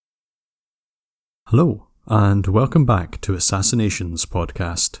Hello, and welcome back to Assassinations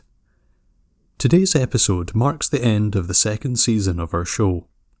Podcast. Today's episode marks the end of the second season of our show.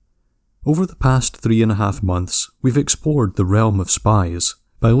 Over the past 3.5 months, we've explored the realm of spies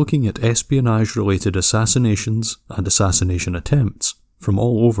by looking at espionage-related assassinations and assassination attempts from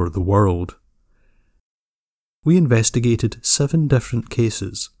all over the world. We investigated 7 different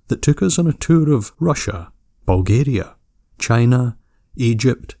cases that took us on a tour of Russia, Bulgaria, China,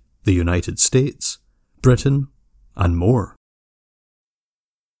 Egypt, the United States, Britain, and more.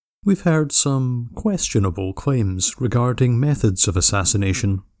 We've heard some questionable claims regarding methods of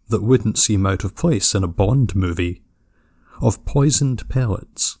assassination that wouldn't seem out of place in a Bond movie, of poisoned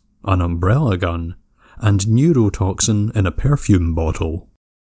pellets, an umbrella gun, and neurotoxin in a perfume bottle.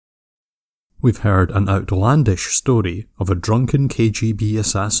 We've heard an outlandish story of a drunken KGB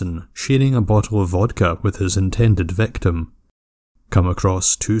assassin sharing a bottle of vodka with his intended victim, come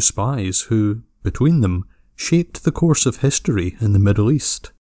across 2 spies who, between them, shaped the course of history in the Middle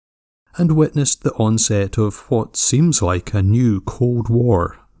East, and witnessed the onset of what seems like a new Cold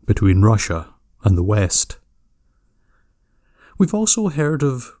War between Russia and the West. We've also heard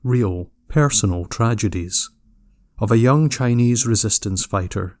of real, personal tragedies, of a young Chinese resistance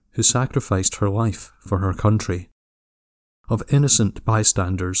fighter who sacrificed her life for her country, of innocent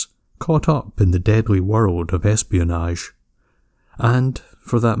bystanders caught up in the deadly world of espionage, and,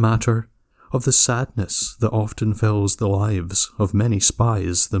 for that matter, of the sadness that often fills the lives of many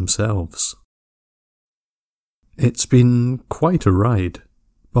spies themselves. It's been quite a ride,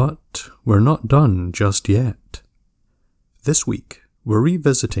 but we're not done just yet. This week, we're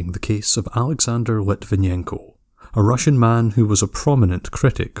revisiting the case of Alexander Litvinenko, a Russian man who was a prominent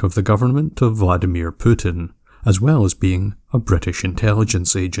critic of the government of Vladimir Putin, as well as being a British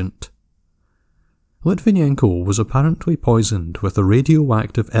intelligence agent. Litvinenko was apparently poisoned with a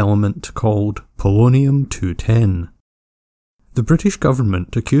radioactive element called polonium-210. The British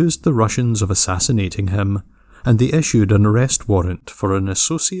government accused the Russians of assassinating him, and they issued an arrest warrant for an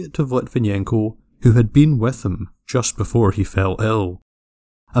associate of Litvinenko who had been with him just before he fell ill,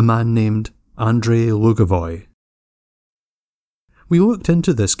 a man named Andrei Lugovoy. We looked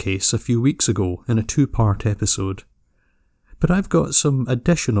into this case a few weeks ago in a 2-part episode, but I've got some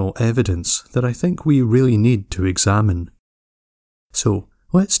additional evidence that I think we really need to examine. So,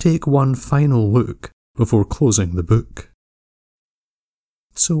 let's take one final look before closing the book.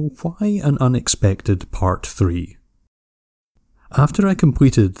 So, why an unexpected Part 3? After I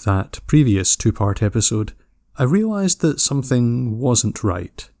completed that previous 2-part episode, I realised that something wasn't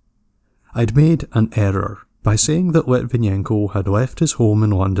right. I'd made an error by saying that Litvinenko had left his home in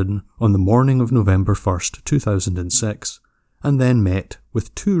London on the morning of November 1st, 2006, and then met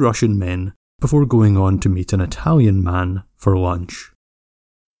with 2 Russian men before going on to meet an Italian man for lunch.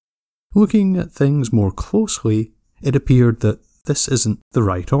 Looking at things more closely, it appeared that this isn't the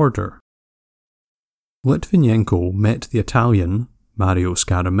right order. Litvinenko met the Italian, Mario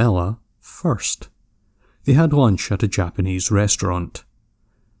Scaramella, first. They had lunch at a Japanese restaurant.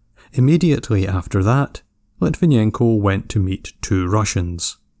 Immediately after that, Litvinenko went to meet 2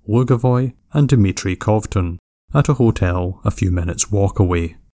 Russians, Lugovoy and Dmitry Kovtun, at a hotel a few minutes' walk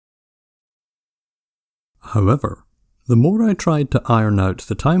away. However, the more I tried to iron out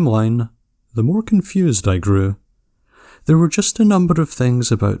the timeline, the more confused I grew. There were just a number of things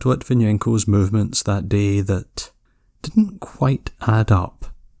about Litvinenko's movements that day that didn't quite add up.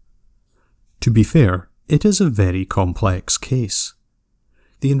 To be fair, it is a very complex case.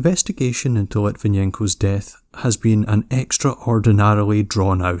 The investigation into Litvinenko's death has been an extraordinarily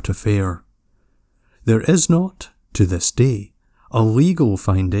drawn-out affair. There is not, to this day, a legal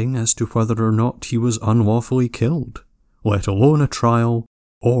finding as to whether or not he was unlawfully killed, let alone a trial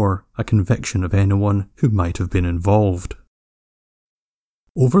or a conviction of anyone who might have been involved.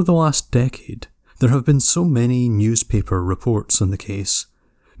 Over the last decade, there have been so many newspaper reports on the case,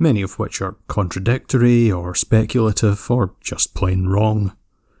 many of which are contradictory or speculative or just plain wrong.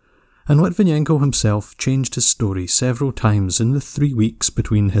 And Litvinenko himself changed his story several times in the 3 weeks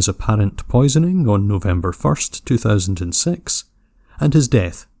between his apparent poisoning on November 1st, 2006, and his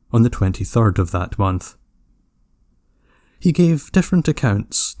death on the 23rd of that month. He gave different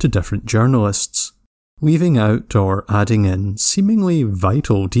accounts to different journalists, leaving out or adding in seemingly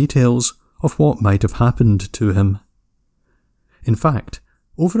vital details of what might have happened to him. In fact,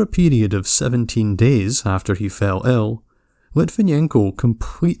 over a period of 17 days after he fell ill, Litvinenko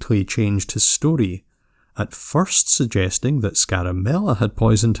completely changed his story, at first suggesting that Scaramella had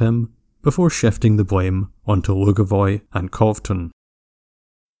poisoned him, before shifting the blame onto Lugovoy and Kovtun.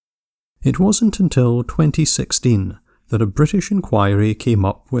 It wasn't until 2016 that a British inquiry came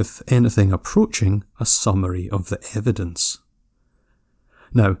up with anything approaching a summary of the evidence.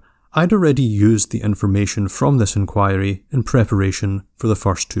 Now, I'd already used the information from this inquiry in preparation for the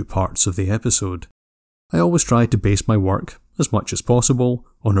first two parts of the episode. I always try to base my work, as much as possible,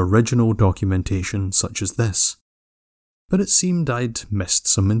 on original documentation such as this. But it seemed I'd missed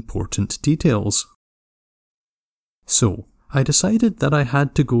some important details. So, I decided that I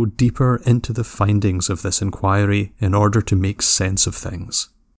had to go deeper into the findings of this inquiry in order to make sense of things.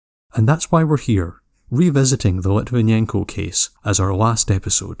 And that's why we're here, revisiting the Litvinenko case as our last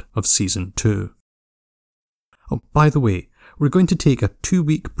episode of Season 2. Oh, by the way, we're going to take a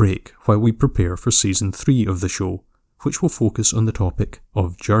 2-week break while we prepare for Season 3 of the show, which will focus on the topic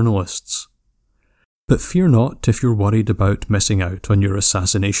of journalists. But fear not if you're worried about missing out on your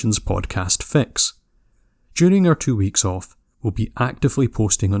Assassinations podcast fix. During our 2 weeks off, we'll be actively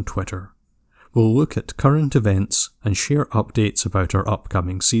posting on Twitter. We'll look at current events and share updates about our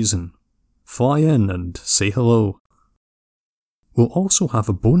upcoming season. Fly in and say hello. We'll also have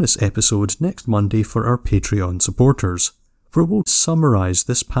a bonus episode next Monday for our Patreon supporters, where we'll summarise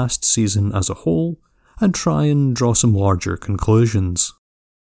this past season as a whole and try and draw some larger conclusions.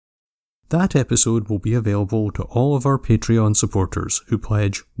 That episode will be available to all of our Patreon supporters who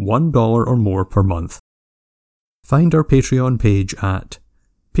pledge $1 or more per month. Find our Patreon page at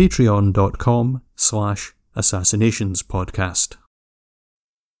patreon.com/assassinationspodcast.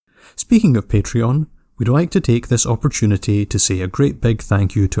 Speaking of Patreon, we'd like to take this opportunity to say a great big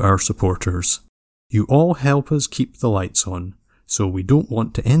thank you to our supporters. You all help us keep the lights on, so we don't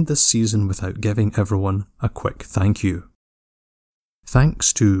want to end this season without giving everyone a quick thank you.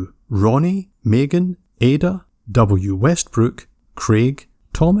 Thanks to Ronnie, Megan, Ada, W. Westbrook, Craig,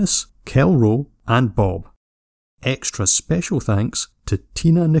 Thomas, Kelro, and Bob. Extra special thanks to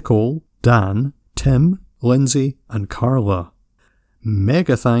Tina Nicole, Dan, Tim, Lindsay, and Carla.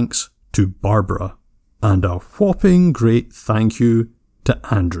 Mega thanks to Barbara. And a whopping great thank you to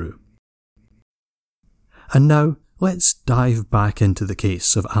Andrew. And now, let's dive back into the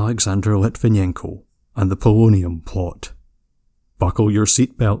case of Alexander Litvinenko and the polonium plot. Buckle your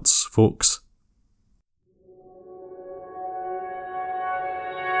seatbelts, folks.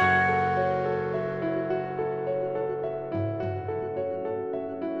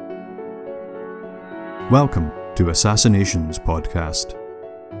 Welcome to Assassinations Podcast,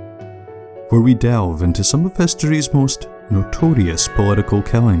 where we delve into some of history's most notorious political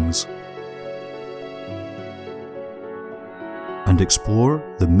killings and explore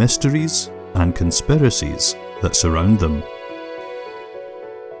the mysteries and conspiracies that surround them.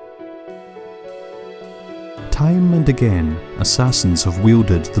 Time and again, assassins have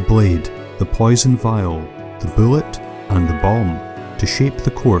wielded the blade, the poison vial, the bullet, and the bomb to shape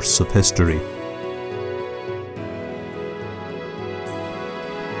the course of history.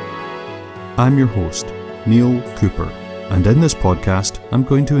 I'm your host, Neil Cooper, and in this podcast I'm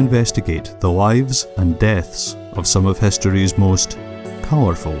going to investigate the lives and deaths of some of history's most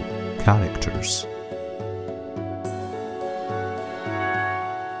colourful characters.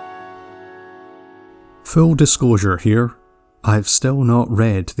 Full disclosure here, I've still not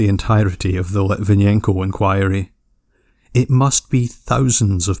read the entirety of the Litvinenko inquiry. It must be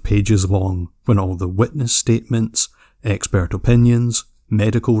thousands of pages long when all the witness statements, expert opinions,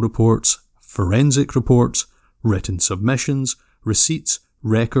 medical reports, forensic reports, written submissions, receipts,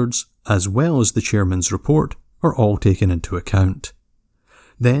 records, as well as the chairman's report are all taken into account.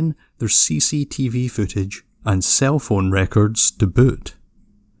 Then there's CCTV footage and cell phone records to boot.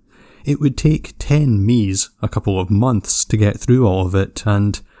 It would take 10 me's a couple of months to get through all of it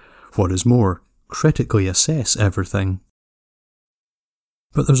and, what is more, critically assess everything.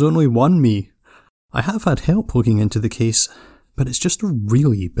 But there's only one me. I have had help looking into the case, but it's just a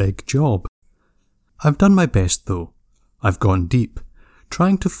really big job. I've done my best though. I've gone deep,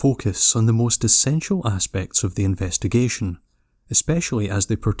 trying to focus on the most essential aspects of the investigation, especially as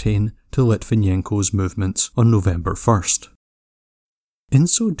they pertain to Litvinenko's movements on November 1st. In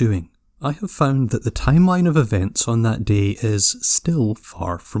so doing, I have found that the timeline of events on that day is still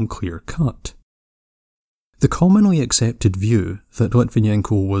far from clear-cut. The commonly accepted view that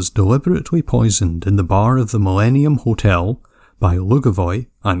Litvinenko was deliberately poisoned in the bar of the Millennium Hotel by Lugovoy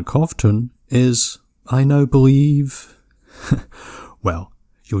and Kovtun is, I now believe... Well,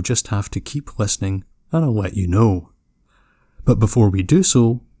 you'll just have to keep listening and I'll let you know. But before we do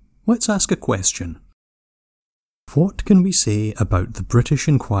so, let's ask a question. What can we say about the British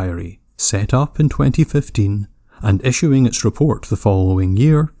inquiry set up in 2015 and issuing its report the following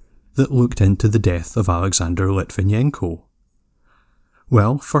year that looked into the death of Alexander Litvinenko?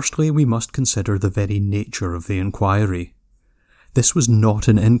 Well, firstly, we must consider the very nature of the inquiry. This was not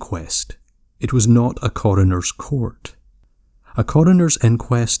an inquest. It was not a coroner's court. A coroner's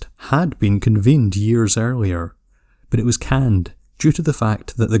inquest had been convened years earlier, but it was canned due to the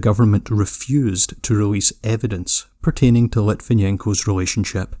fact that the government refused to release evidence pertaining to Litvinenko's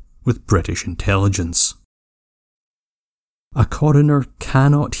relationship with British intelligence. A coroner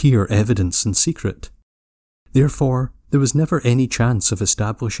cannot hear evidence in secret. Therefore, there was never any chance of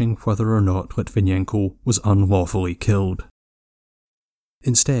establishing whether or not Litvinenko was unlawfully killed.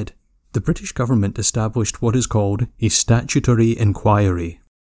 Instead, the British government established what is called a statutory inquiry.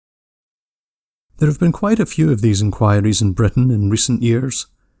 There have been quite a few of these inquiries in Britain in recent years,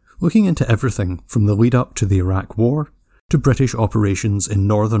 looking into everything from the lead-up to the Iraq War to British operations in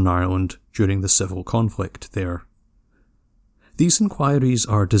Northern Ireland during the civil conflict there. These inquiries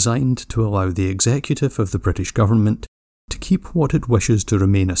are designed to allow the executive of the British government to keep what it wishes to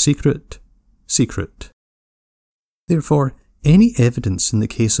remain a secret, secret. Therefore, any evidence in the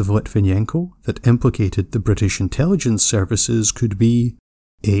case of Litvinenko that implicated the British intelligence services could be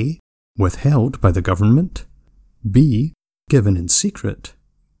A. withheld by the government, B. given in secret,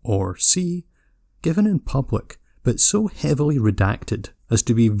 or C. given in public but so heavily redacted as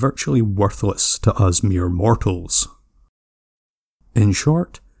to be virtually worthless to us mere mortals. In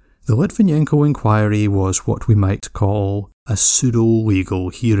short, the Litvinenko inquiry was what we might call a pseudo-legal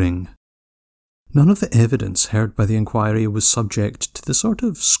hearing. None of the evidence heard by the inquiry was subject to the sort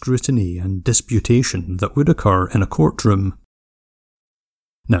of scrutiny and disputation that would occur in a courtroom.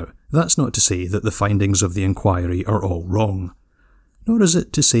 Now, that's not to say that the findings of the inquiry are all wrong, nor is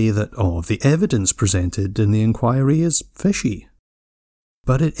it to say that all of the evidence presented in the inquiry is fishy.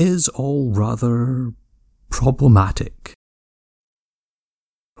 But it is all rather problematic.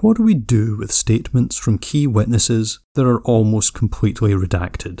 What do we do with statements from key witnesses that are almost completely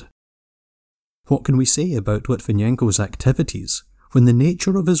redacted? What can we say about Litvinenko's activities when the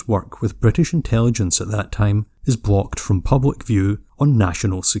nature of his work with British intelligence at that time is blocked from public view on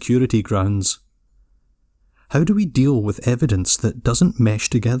national security grounds? How do we deal with evidence that doesn't mesh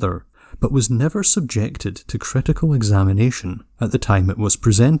together but was never subjected to critical examination at the time it was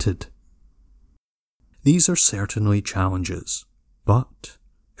presented? These are certainly challenges, but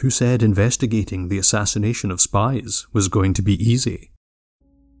who said investigating the assassination of spies was going to be easy?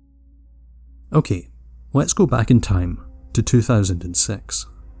 Okay, let's go back in time to 2006.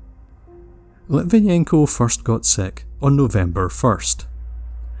 Litvinenko first got sick on November 1st.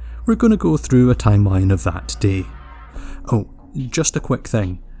 We're going to go through a timeline of that day. Oh, just a quick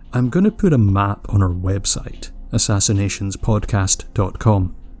thing. I'm going to put a map on our website,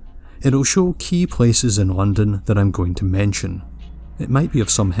 assassinationspodcast.com. It'll show key places in London that I'm going to mention. It might be of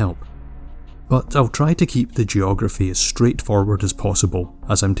some help. But I'll try to keep the geography as straightforward as possible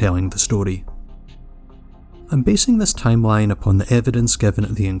as I'm telling the story. I'm basing this timeline upon the evidence given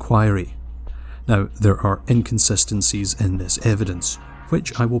at the inquiry. Now, there are inconsistencies in this evidence,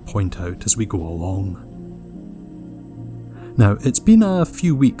 which I will point out as we go along. Now, it's been a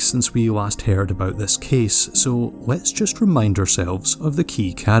few weeks since we last heard about this case, so let's just remind ourselves of the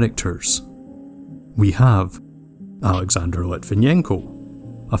key characters. We have Alexander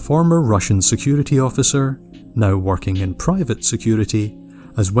Litvinenko, a former Russian security officer, now working in private security,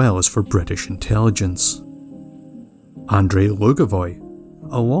 as well as for British intelligence. Andrei Lugovoy,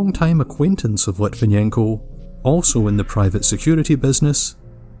 a long-time acquaintance of Litvinenko, also in the private security business.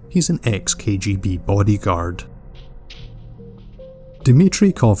 He's an ex-KGB bodyguard.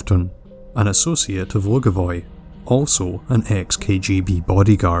 Dmitry Kovtun, an associate of Lugovoy, also an ex-KGB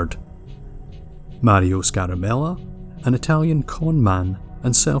bodyguard. Mario Scaramella, an Italian con man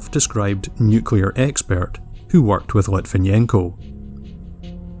and self-described nuclear expert who worked with Litvinenko.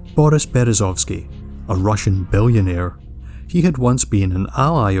 Boris Berezovsky, a Russian billionaire. He had once been an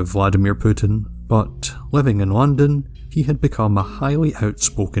ally of Vladimir Putin, but living in London, he had become a highly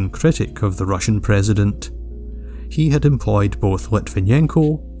outspoken critic of the Russian president. He had employed both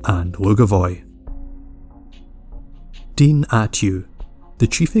Litvinenko and Lugovoy. Dean Atyu, the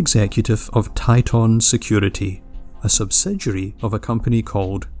chief executive of Titan Security, a subsidiary of a company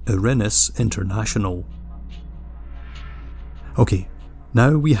called Irenis International. Okay,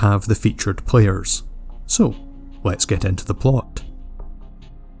 now we have the featured players. So, let's get into the plot.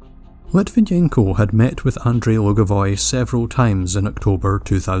 Litvinenko had met with Andrei Lugovoy several times in October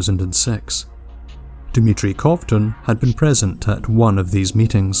 2006. Dmitry Kovtun had been present at one of these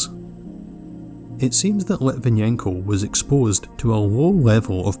meetings. It seems that Litvinenko was exposed to a low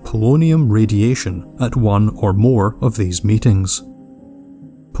level of polonium radiation at one or more of these meetings.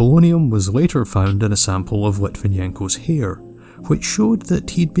 Polonium was later found in a sample of Litvinenko's hair, which showed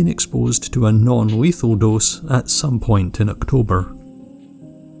that he'd been exposed to a non-lethal dose at some point in October.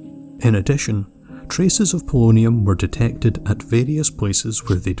 In addition, traces of polonium were detected at various places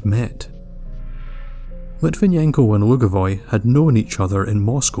where they'd met. Litvinenko and Lugovoy had known each other in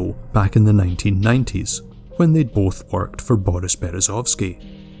Moscow back in the 1990s, when they'd both worked for Boris Berezovsky.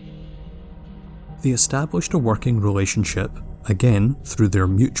 They established a working relationship, again through their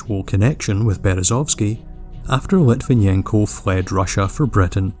mutual connection with Berezovsky, after Litvinenko fled Russia for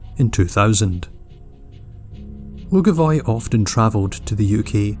Britain in 2000. Lugovoy often travelled to the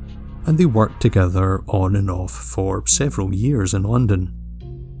UK, and they worked together on and off for several years in London.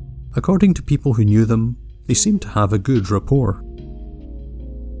 According to people who knew them, they seemed to have a good rapport.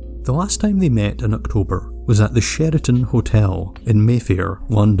 The last time they met in October was at the Sheraton Hotel in Mayfair,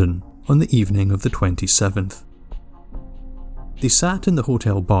 London, on the evening of the 27th. They sat in the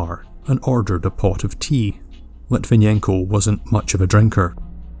hotel bar and ordered a pot of tea. Litvinenko wasn't much of a drinker.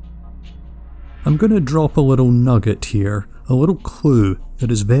 I'm going to drop a little nugget here, a little clue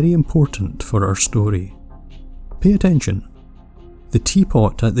that is very important for our story. Pay attention. The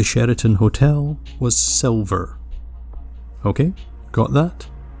teapot at the Sheraton Hotel was silver. Okay, got that?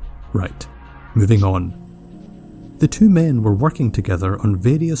 Right, moving on. The two men were working together on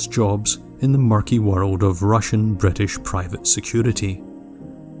various jobs in the murky world of Russian-British private security.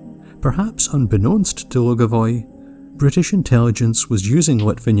 Perhaps unbeknownst to Lugovoy, British intelligence was using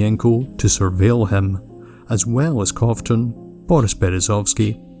Litvinenko to surveil him, as well as Kovtun, Boris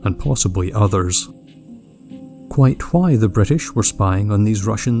Berezovsky, and possibly others. Quite why the British were spying on these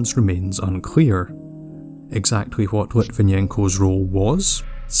Russians remains unclear. Exactly what Litvinenko's role was,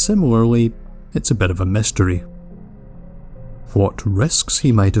 similarly, it's a bit of a mystery. What risks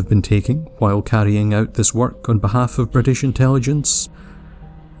he might have been taking while carrying out this work on behalf of British intelligence,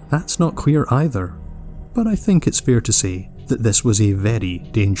 that's not clear either, but I think it's fair to say that this was a very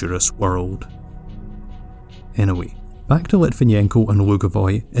dangerous world. Anyway, back to Litvinenko and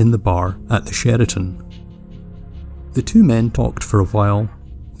Lugovoy in the bar at the Sheraton. The two men talked for a while.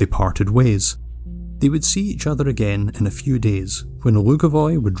 They parted ways. They would see each other again in a few days when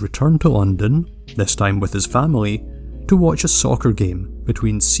Lugovoy would return to London, this time with his family, to watch a soccer game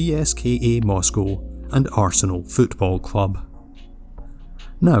between CSKA Moscow and Arsenal Football Club.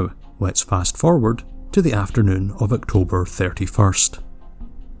 Now, let's fast forward to the afternoon of October 31st.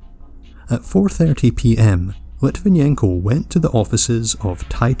 At 4:30 p.m, Litvinenko went to the offices of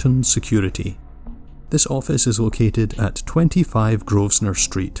Titan Security. This office is located at 25 Grosvenor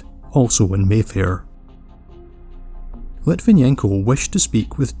Street, also in Mayfair. Litvinenko wished to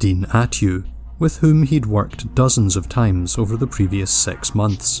speak with Dean Atyu, with whom he'd worked dozens of times over the previous 6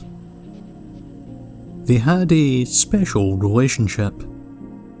 months. They had a special relationship.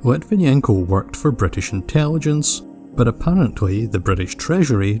 Litvinenko worked for British intelligence, but apparently the British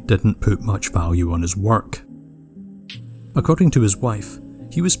Treasury didn't put much value on his work. According to his wife,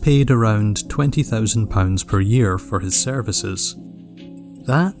 he was paid around £20,000 per year for his services.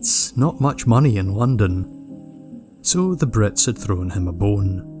 That's not much money in London. So the Brits had thrown him a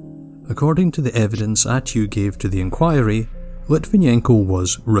bone. According to the evidence Atyu gave to the inquiry, Litvinenko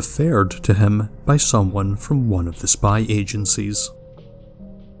was referred to him by someone from one of the spy agencies.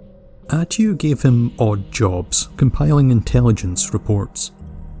 Atyu gave him odd jobs, compiling intelligence reports.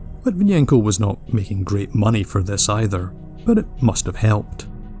 Litvinenko was not making great money for this either, but it must have helped.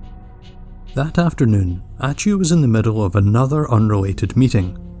 That afternoon, Atyu was in the middle of another unrelated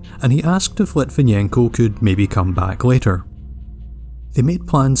meeting, and he asked if Litvinenko could maybe come back later. They made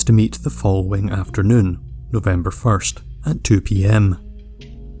plans to meet the following afternoon, November 1st, at 2 p.m.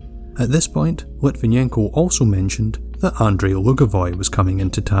 At this point, Litvinenko also mentioned that Andrei Lugovoy was coming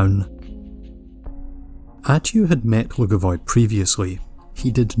into town. Atyu had met Lugovoy previously.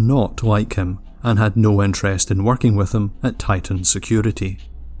 He did not like him and had no interest in working with him at Titan Security.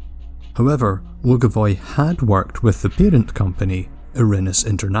 However, Lugovoy had worked with the parent company, Irenis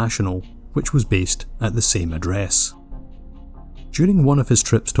International, which was based at the same address. During one of his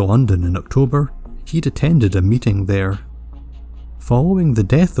trips to London in October, he'd attended a meeting there. Following the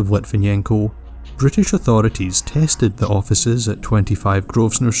death of Litvinenko, British authorities tested the offices at 25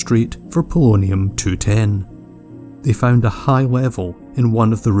 Grosvenor Street for polonium-210. They found a high level in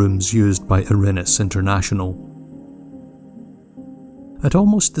one of the rooms used by Irenis International. At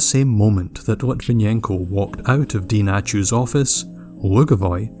almost the same moment that Litvinenko walked out of Dean Atyu's office,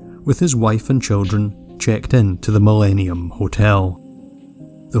 Lugovoy, with his wife and children, checked in to the Millennium Hotel.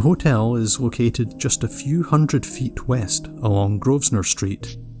 The hotel is located just a few hundred feet west along Grosvenor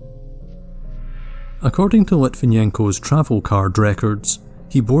Street. According to Litvinenko's travel card records,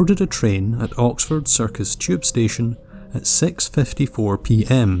 he boarded a train at Oxford Circus Tube Station at 6:54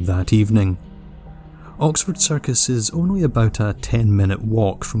 p.m. that evening. Oxford Circus is only about a 10-minute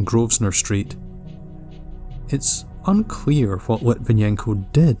walk from Grosvenor Street. It's unclear what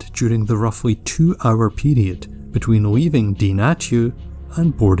Litvinenko did during the roughly 2-hour period between leaving Dinatyu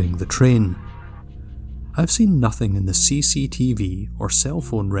and boarding the train. I've seen nothing in the CCTV or cell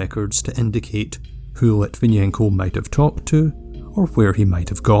phone records to indicate who Litvinenko might have talked to or where he might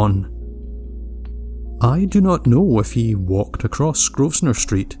have gone. I do not know if he walked across Grosvenor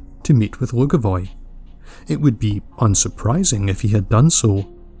Street to meet with Lugovoy. It would be unsurprising if he had done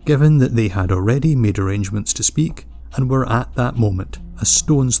so, given that they had already made arrangements to speak and were at that moment a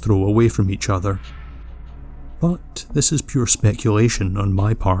stone's throw away from each other. But this is pure speculation on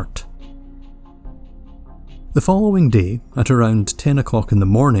my part. The following day, at around 10 o'clock in the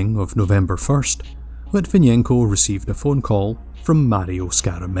morning of November 1st, Litvinenko received a phone call from Mario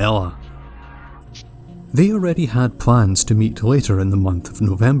Scaramella. They already had plans to meet later in the month of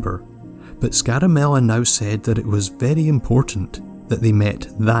November, but Scaramella now said that it was very important that they met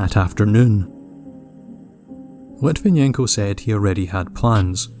that afternoon. Litvinenko said he already had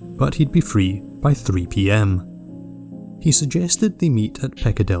plans, but he'd be free by 3 p.m. He suggested they meet at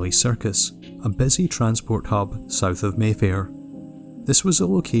Piccadilly Circus, a busy transport hub south of Mayfair. This was a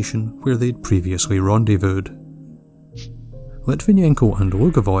location where they'd previously rendezvoused. Litvinenko and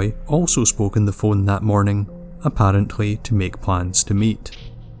Lugovoy also spoke on the phone that morning, apparently to make plans to meet.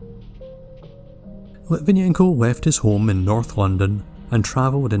 Litvinenko left his home in North London and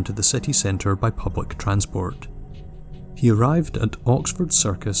travelled into the city centre by public transport. He arrived at Oxford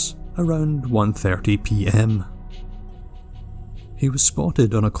Circus around 1:30 p.m. He was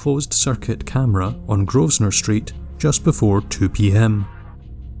spotted on a closed-circuit camera on Grosvenor Street just before 2 p.m.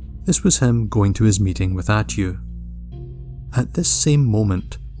 This was him going to his meeting with Atyu. At this same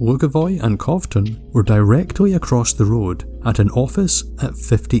moment, Lugovoy and Kovtun were directly across the road at an office at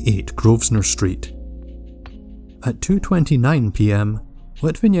 58 Grosvenor Street. At 2:29 p.m,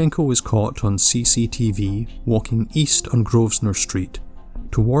 Litvinenko was caught on CCTV walking east on Grosvenor Street,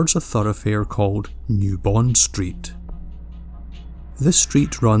 towards a thoroughfare called New Bond Street. This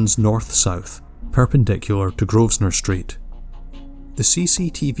street runs north-south, perpendicular to Grosvenor Street. The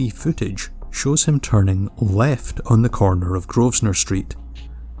CCTV footage shows him turning left on the corner of Grosvenor Street.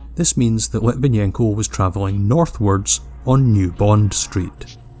 This means that Litvinenko was travelling northwards on New Bond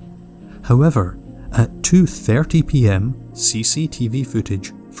Street. However, at 2:30 p.m, CCTV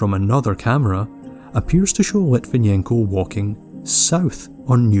footage from another camera appears to show Litvinenko walking south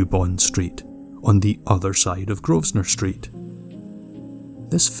on New Bond Street, on the other side of Grosvenor Street.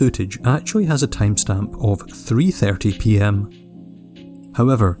 This footage actually has a timestamp of 3:30 p.m.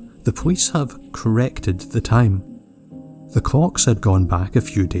 However, the police have corrected the time. The clocks had gone back a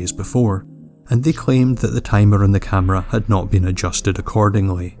few days before, and they claimed that the timer on the camera had not been adjusted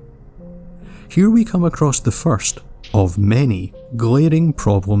accordingly. Here we come across the first of many glaring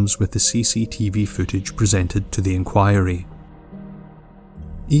problems with the CCTV footage presented to the inquiry.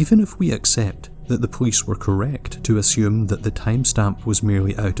 Even if we accept that the police were correct to assume that the timestamp was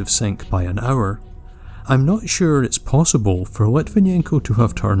merely out of sync by an hour, I'm not sure it's possible for Litvinenko to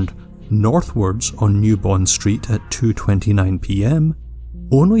have turned northwards on New Bond Street at 2:29 p.m,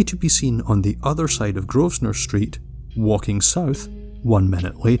 only to be seen on the other side of Grosvenor Street, walking south 1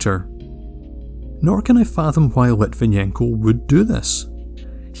 minute later. Nor can I fathom why Litvinenko would do this.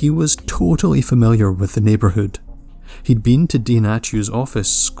 He was totally familiar with the neighbourhood. He'd been to Dean Atyu's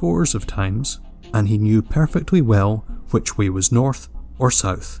office scores of times, and he knew perfectly well which way was north or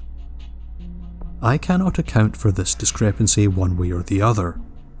south. I cannot account for this discrepancy one way or the other,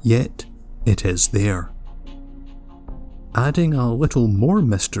 yet it is there. Adding a little more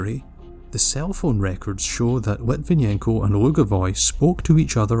mystery, the cell phone records show that Litvinenko and Lugovoy spoke to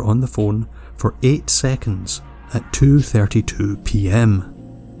each other on the phone for 8 seconds at 2:32 p.m.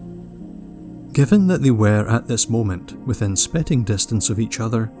 Given that they were at this moment within spitting distance of each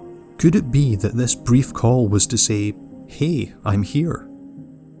other, could it be that this brief call was to say, "Hey, I'm here"?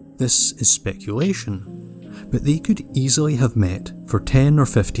 This is speculation, but they could easily have met for 10 or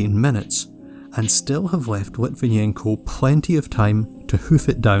 15 minutes and still have left Litvinenko plenty of time to hoof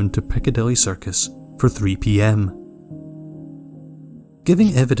it down to Piccadilly Circus for 3 p.m.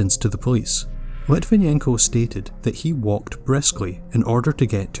 Giving evidence to the police, Litvinenko stated that he walked briskly in order to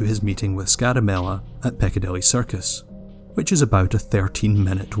get to his meeting with Scaramella at Piccadilly Circus, which is about a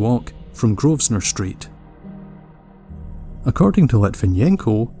 13-minute walk from Grosvenor Street. According to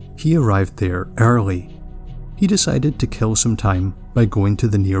Litvinenko, he arrived there early. He decided to kill some time by going to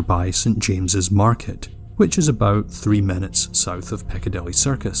the nearby St James's Market, which is about 3 minutes south of Piccadilly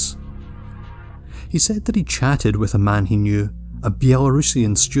Circus. He said that he chatted with a man he knew, a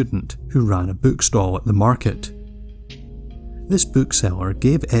Belarusian student who ran a bookstall at the market. This bookseller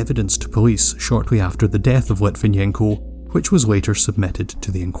gave evidence to police shortly after the death of Litvinenko, which was later submitted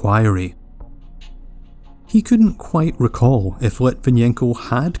to the inquiry. He couldn't quite recall if Litvinenko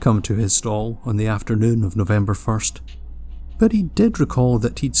had come to his stall on the afternoon of November 1st, but he did recall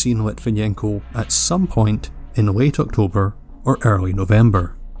that he'd seen Litvinenko at some point in late October or early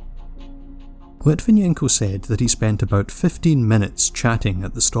November. Litvinenko said that he spent about 15 minutes chatting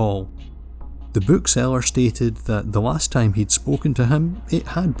at the stall. The bookseller stated that the last time he'd spoken to him, it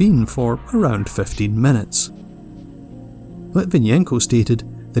had been for around 15 minutes. Litvinenko stated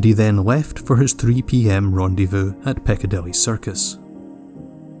that he then left for his 3 p.m. rendezvous at Piccadilly Circus.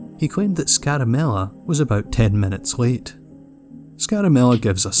 He claimed that Scaramella was about 10 minutes late. Scaramella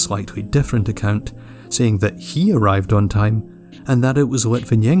gives a slightly different account, saying that he arrived on time and that it was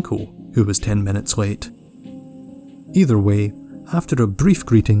Litvinenko who was 10 minutes late. Either way, after a brief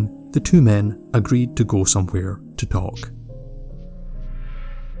greeting, the two men agreed to go somewhere to talk.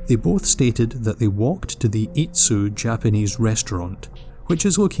 They both stated that they walked to the Itsu Japanese restaurant, which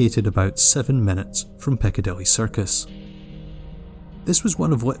is located about 7 minutes from Piccadilly Circus. This was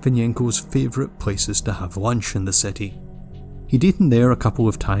one of Litvinenko's favourite places to have lunch in the city. He'd eaten there a couple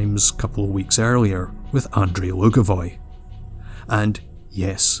of times a couple of weeks earlier with Andrei Lugovoy. And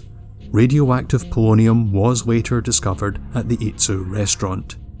yes, radioactive polonium was later discovered at the Itsu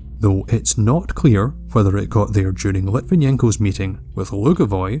restaurant, though it's not clear whether it got there during Litvinenko's meeting with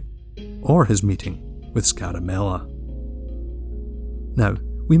Lugovoy or his meeting with Scaramella. Now,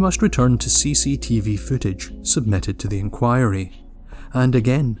 we must return to CCTV footage submitted to the inquiry, and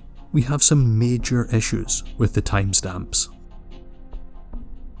again, we have some major issues with the timestamps.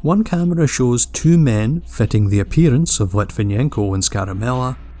 One camera shows two men fitting the appearance of Litvinenko and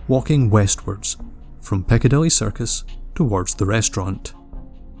Scaramella walking westwards from Piccadilly Circus towards the restaurant.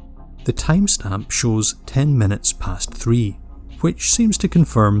 The timestamp shows 10 minutes past 3, which seems to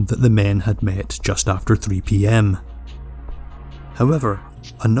confirm that the men had met just after 3 p.m. However,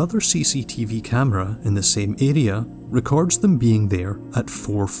 another CCTV camera in the same area records them being there at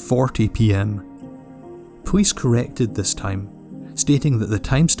 4:40 p.m. Police corrected this time, stating that the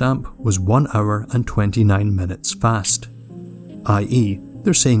timestamp was 1 hour and 29 minutes fast, i.e.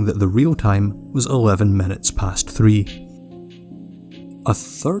 they're saying that the real time was 11 minutes past 3. A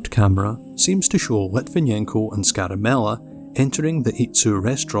third camera seems to show Litvinenko and Scaramella entering the Itsu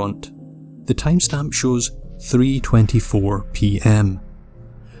restaurant. The timestamp shows 3:24 p.m.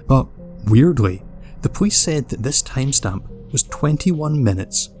 But weirdly, the police said that this timestamp was 21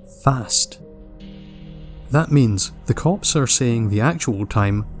 minutes fast. That means the cops are saying the actual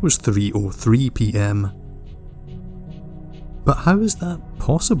time was 3:03 p.m. But how is that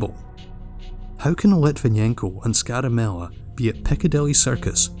possible? How can Litvinenko and Scaramella be at Piccadilly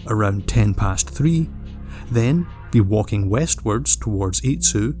Circus around 10 past 3, then be walking westwards towards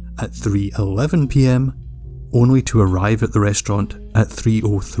Itsu at 3:11 p.m, only to arrive at the restaurant at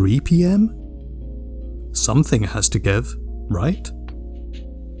 3:03 p.m? Something has to give, right?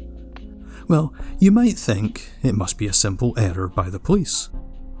 Well, you might think it must be a simple error by the police.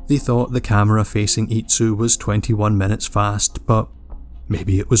 They thought the camera facing Itsu was 21 minutes fast, but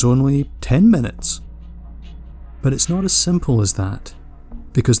maybe it was only 10 minutes. But it's not as simple as that,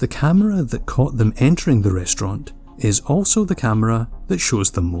 because the camera that caught them entering the restaurant is also the camera that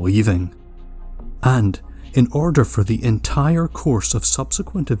shows them leaving. And in order for the entire course of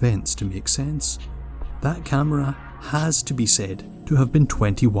subsequent events to make sense, that camera has to be said to have been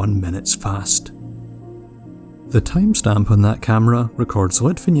 21 minutes fast. The timestamp on that camera records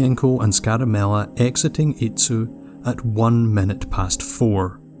Litvinenko and Scaramella exiting Itsu at 1 minute past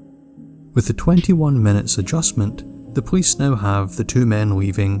 4. With the 21 minutes adjustment, the police now have the two men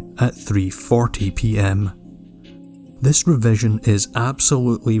leaving at 3:40 p.m. This revision is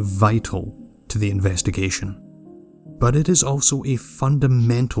absolutely vital to the investigation, but it is also a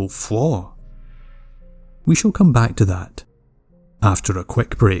fundamental flaw. We shall come back to that after a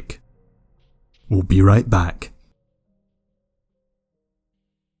quick break. We'll be right back.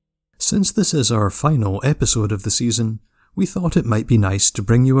 Since this is our final episode of the season, we thought it might be nice to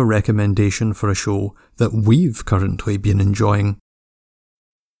bring you a recommendation for a show that we've currently been enjoying.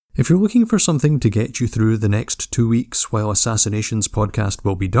 If you're looking for something to get you through the next 2 weeks while Assassinations podcast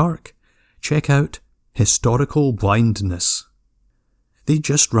will be dark, check out Historical Blindness. They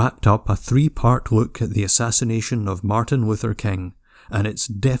just wrapped up a 3-part look at the assassination of Martin Luther King, and it's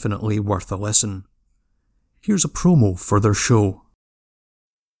definitely worth a listen. Here's a promo for their show.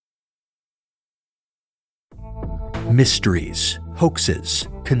 Mysteries, hoaxes,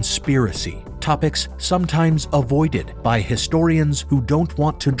 conspiracy, topics sometimes avoided by historians who don't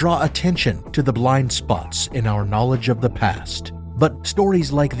want to draw attention to the blind spots in our knowledge of the past. But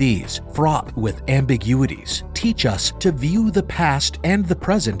stories like these, fraught with ambiguities, teach us to view the past and the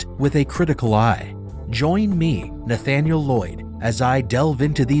present with a critical eye. Join me, Nathaniel Lloyd, as I delve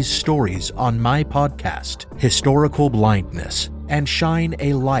into these stories on my podcast, Historical Blindness, and shine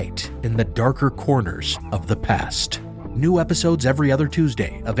a light in the darker corners of the past. New episodes every other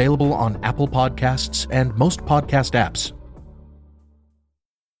Tuesday, available on Apple Podcasts and most podcast apps.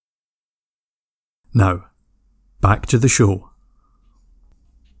 Now, back to the show.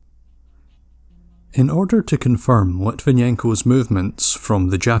 In order to confirm Litvinenko's movements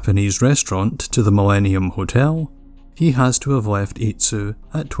from the Japanese restaurant to the Millennium Hotel, he has to have left Itsu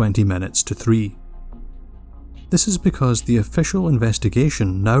at 20 minutes to 3. This is because the official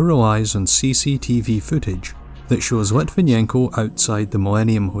investigation now relies on CCTV footage that shows Litvinenko outside the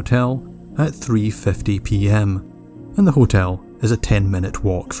Millennium Hotel at 3:50 p.m, and the hotel is a 10-minute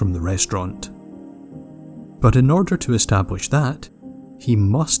walk from the restaurant. But in order to establish that, he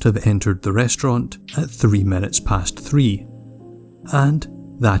must have entered the restaurant at 3 minutes past 3, and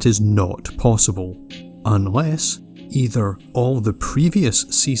that is not possible unless either all the previous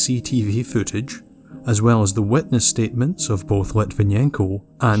CCTV footage, as well as the witness statements of both Litvinenko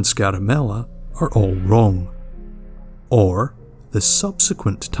and Scaramella, are all wrong, or the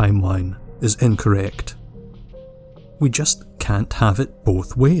subsequent timeline is incorrect. We just can't have it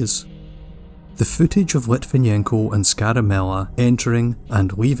both ways. The footage of Litvinenko and Scaramella entering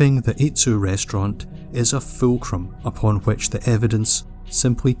and leaving the Itsu restaurant is a fulcrum upon which the evidence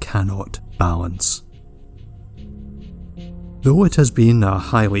simply cannot balance. Though it has been a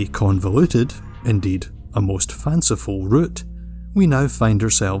highly convoluted, indeed a most fanciful route, we now find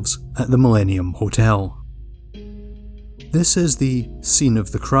ourselves at the Millennium Hotel. This is the scene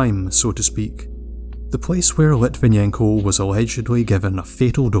of the crime, so to speak, the place where Litvinenko was allegedly given a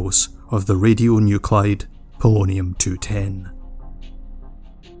fatal dose of the radionuclide polonium-210.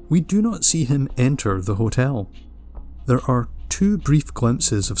 We do not see him enter the hotel. There are 2 brief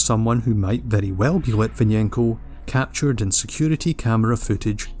glimpses of someone who might very well be Litvinenko captured in security camera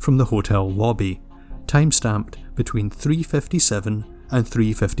footage from the hotel lobby, timestamped between 3:57 and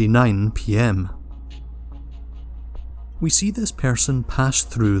 3:59 p.m. We see this person pass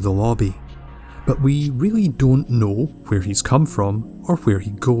through the lobby, but we really don't know where he's come from or where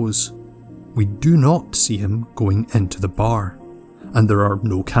he goes. We do not see him going into the bar, and there are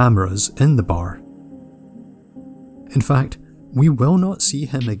no cameras in the bar. In fact, we will not see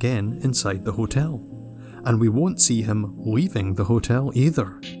him again inside the hotel, and we won't see him leaving the hotel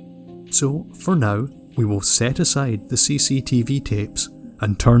either. So, for now, we will set aside the CCTV tapes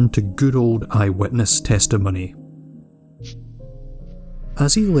and turn to good old eyewitness testimony.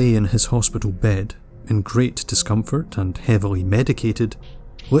 As he lay in his hospital bed, in great discomfort and heavily medicated,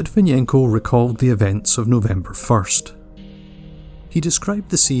 Litvinenko recalled the events of November 1st. He described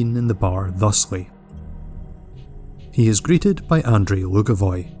the scene in the bar thusly. He is greeted by Andrei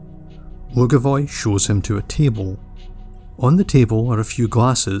Lugovoy. Lugovoy shows him to a table. On the table are a few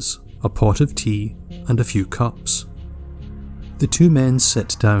glasses, a pot of tea, and a few cups. The 2 men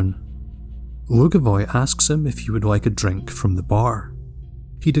sit down. Lugovoy asks him if he would like a drink from the bar.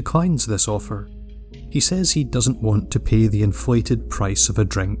 He declines this offer. He says he doesn't want to pay the inflated price of a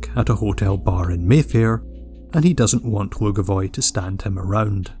drink at a hotel bar in Mayfair, and he doesn't want Lugovoy to stand him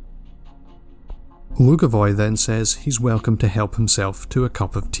around. Lugovoy then says he's welcome to help himself to a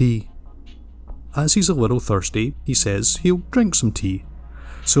cup of tea. As he's a little thirsty, he says he'll drink some tea,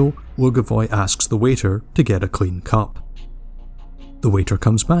 so Lugovoy asks the waiter to get a clean cup. The waiter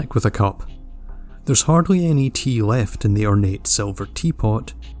comes back with a cup. There's hardly any tea left in the ornate silver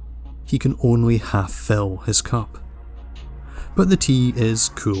teapot. He can only half fill his cup. But the tea is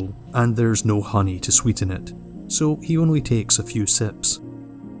cool and there's no honey to sweeten it, so he only takes a few sips.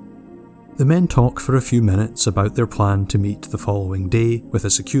 The men talk for a few minutes about their plan to meet the following day with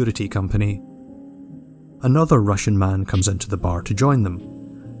a security company. Another Russian man comes into the bar to join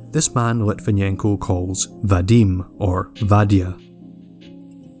them. This man Litvinenko calls Vadim or Vadia.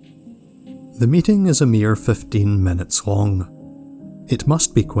 The meeting is a mere 15 minutes long. It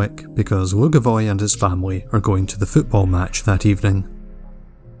must be quick because Lugovoy and his family are going to the football match that evening.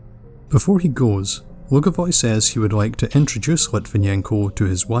 Before he goes, Lugovoy says he would like to introduce Litvinenko to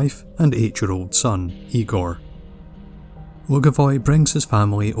his wife and 8-year-old son, Igor. Lugovoy brings his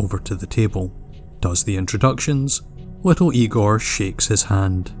family over to the table, does the introductions, little Igor shakes his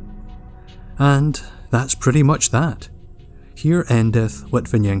hand. And that's pretty much that. Here endeth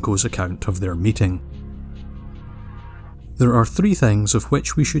Litvinenko's account of their meeting. there are 3 things of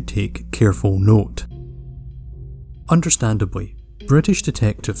which we should take careful note. Understandably, British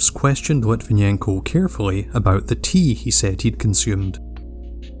detectives questioned Litvinenko carefully about the tea he said he'd consumed.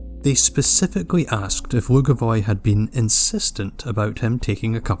 They specifically asked if Lugovoy had been insistent about him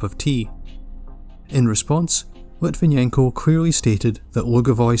taking a cup of tea. In response, Litvinenko clearly stated that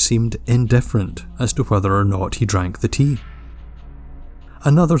Lugovoy seemed indifferent as to whether or not he drank the tea.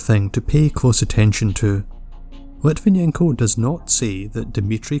 Another thing to pay close attention to, Litvinenko does not say that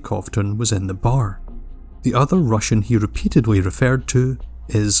Dmitry Kovtun was in the bar. The other Russian he repeatedly referred to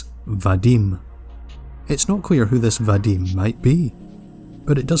is Vadim. It's not clear who this Vadim might be,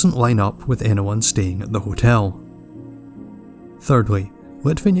 but it doesn't line up with anyone staying at the hotel. Thirdly,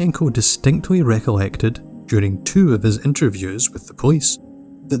 Litvinenko distinctly recollected, during 2 of his interviews with the police,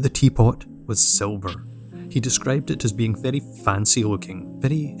 that the teapot was silver. He described it as being very fancy looking,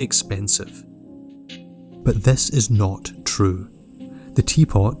 very expensive. But this is not true. The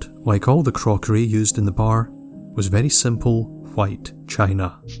teapot, like all the crockery used in the bar, was very simple white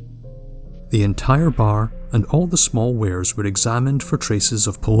china. The entire bar and all the small wares were examined for traces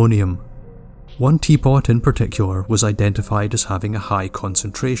of polonium. One teapot in particular was identified as having a high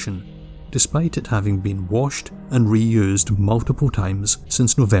concentration, despite it having been washed and reused multiple times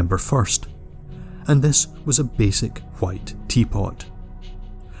since November 1st. And this was a basic white teapot.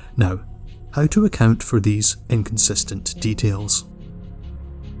 Now, how to account for these inconsistent details?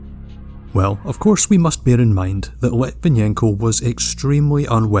 Well, of course we must bear in mind that Litvinenko was extremely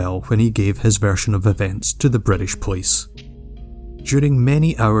unwell when he gave his version of events to the British police. During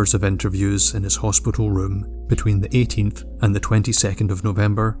many hours of interviews in his hospital room between the 18th and the 22nd of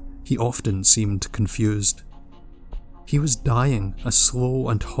November, he often seemed confused. He was dying a slow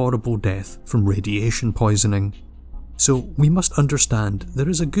and horrible death from radiation poisoning, so we must understand there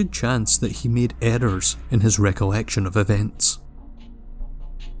is a good chance that he made errors in his recollection of events.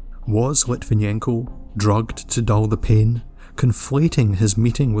 Was Litvinenko drugged to dull the pain, conflating his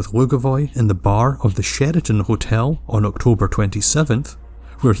meeting with Lugovoy in the bar of the Sheraton Hotel on October 27th,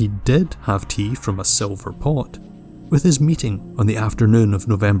 where he did have tea from a silver pot, with his meeting on the afternoon of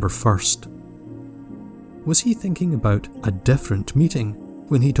November 1st? Was he thinking about a different meeting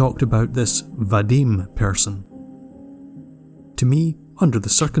when he talked about this Vadim person? To me, under the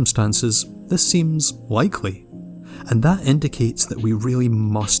circumstances, this seems likely, and that indicates that we really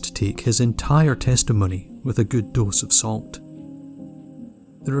must take his entire testimony with a good dose of salt.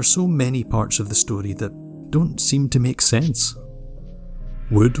 There are so many parts of the story that don't seem to make sense.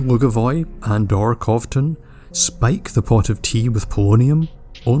 Would Lugovoy and/or Kovtun spike the pot of tea with polonium,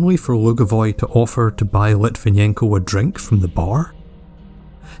 only for Lugovoy to offer to buy Litvinenko a drink from the bar?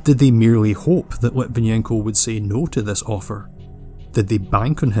 Did they merely hope that Litvinenko would say no to this offer? Did they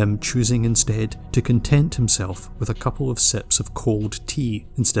bank on him choosing instead to content himself with a couple of sips of cold tea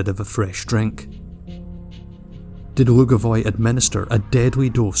instead of a fresh drink? Did Lugovoy administer a deadly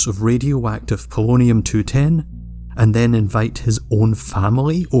dose of radioactive polonium-210 and then invite his own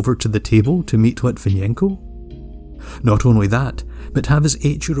family over to the table to meet Litvinenko? Not only that, but have his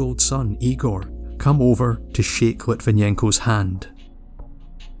 8-year-old son Igor come over to shake Litvinenko's hand.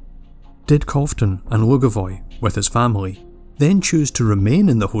 Did Kovtun and Lugovoy, with his family, then choose to remain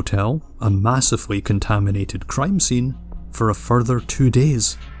in the hotel, a massively contaminated crime scene, for a further 2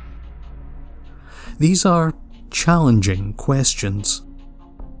 days? These are challenging questions.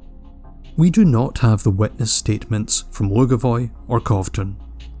 We do not have the witness statements from Lugovoy or Kovtun.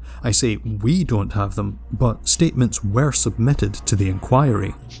 I say we don't have them, but statements were submitted to the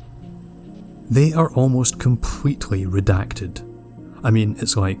inquiry. They are almost completely redacted. I mean,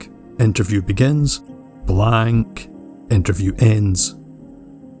 it's like, interview begins, blank, interview ends.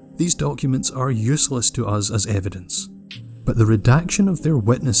 These documents are useless to us as evidence, but the redaction of their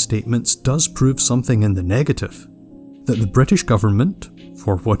witness statements does prove something in the negative, that the British government,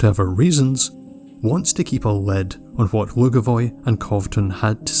 for whatever reasons, wants to keep a lid on what Lugovoy and Kovtun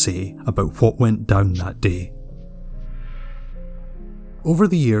had to say about what went down that day. Over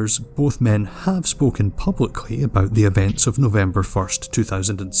the years, both men have spoken publicly about the events of November 1st,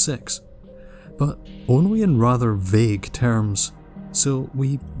 2006, but only in rather vague terms, so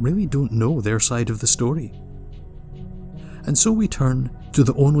we really don't know their side of the story. And so we turn to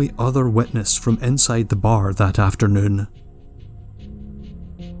the only other witness from inside the bar that afternoon.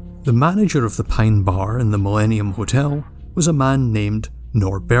 The manager of the Pine Bar in the Millennium Hotel was a man named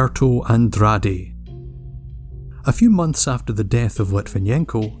Norberto Andrade. A few months after the death of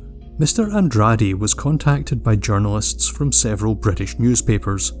Litvinenko, Mr. Andrade was contacted by journalists from several British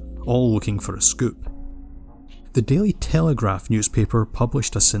newspapers, all looking for a scoop. The Daily Telegraph newspaper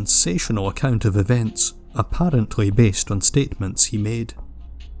published a sensational account of events, apparently based on statements he made.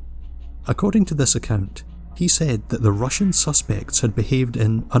 According to this account, he said that the Russian suspects had behaved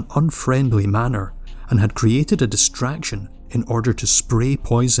in an unfriendly manner and had created a distraction in order to spray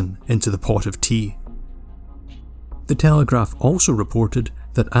poison into the pot of tea. The Telegraph also reported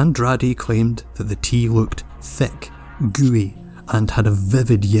that Andrade claimed that the tea looked thick, gooey, and had a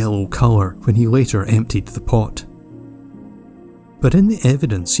vivid yellow colour when he later emptied the pot. But in the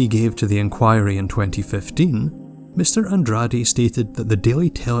evidence he gave to the inquiry in 2015, Mr. Andrade stated that the Daily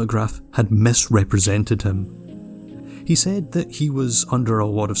Telegraph had misrepresented him. He said that he was under a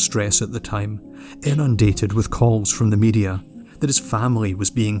lot of stress at the time, inundated with calls from the media, that his family was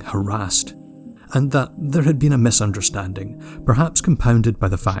being harassed, and that there had been a misunderstanding, perhaps compounded by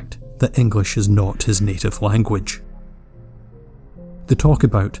the fact that English is not his native language. The talk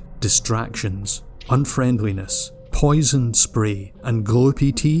about distractions, unfriendliness, poison spray, and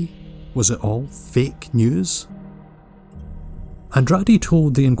gloopy tea, was it all fake news? Andrade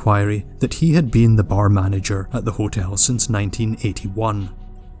told the inquiry that he had been the bar manager at the hotel since 1981.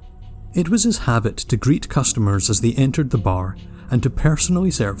 It was his habit to greet customers as they entered the bar and to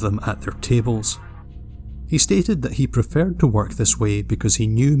personally serve them at their tables. He stated that he preferred to work this way because he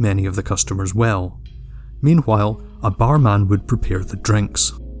knew many of the customers well. Meanwhile, a barman would prepare the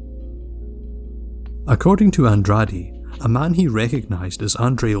drinks. According to Andrade, a man he recognised as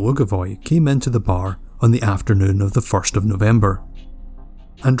Andrei Lugovoy came into the bar on the afternoon of the 1st of November.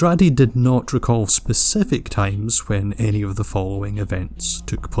 Andrade did not recall specific times when any of the following events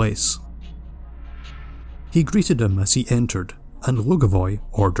took place. He greeted him as he entered, and Lugovoy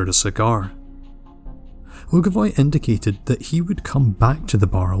ordered a cigar. Lugovoy indicated that he would come back to the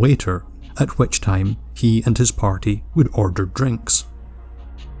bar later, at which time he and his party would order drinks.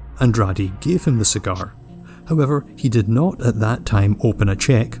 Andrade gave him the cigar. However, he did not at that time open a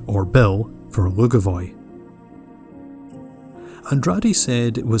check or bill for Lugovoy. Andrade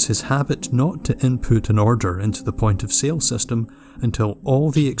said it was his habit not to input an order into the point of sale system until all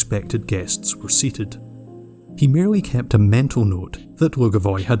the expected guests were seated. He merely kept a mental note that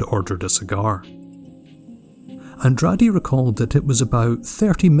Lugovoy had ordered a cigar. Andrade recalled that it was about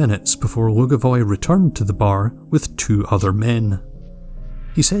 30 minutes before Lugovoy returned to the bar with 2 other men.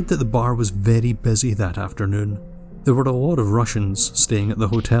 He said that the bar was very busy that afternoon. There were a lot of Russians staying at the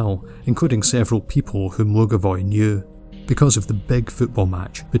hotel, including several people whom Lugovoy knew, because of the big football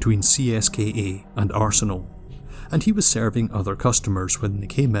match between CSKA and Arsenal, and he was serving other customers when they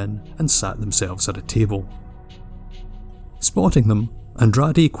came in and sat themselves at a table. Spotting them,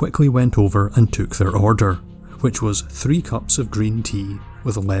 Andrade quickly went over and took their order, which was 3 cups of green tea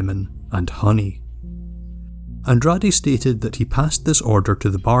with lemon and honey. Andrade stated that he passed this order to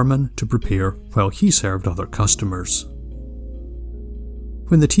the barman to prepare while he served other customers.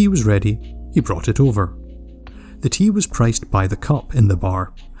 When the tea was ready, he brought it over. The tea was priced by the cup in the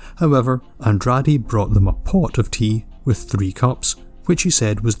bar. However, Andrade brought them a pot of tea with 3 cups, which he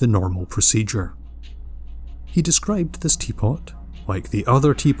said was the normal procedure. He described this teapot, like the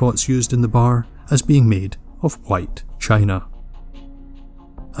other teapots used in the bar, as being made of white china.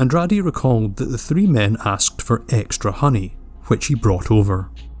 Andrade recalled that the 3 men asked for extra honey, which he brought over.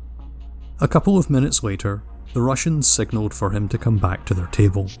 A couple of minutes later, the Russians signalled for him to come back to their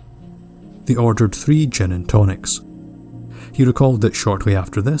table. They ordered 3 gin and tonics. He recalled that shortly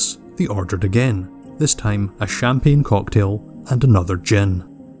after this, they ordered again, this time a champagne cocktail and another gin.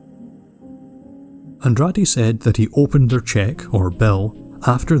 Andrade said that he opened their check or bill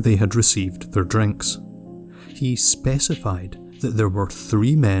after they had received their drinks. He specified that there were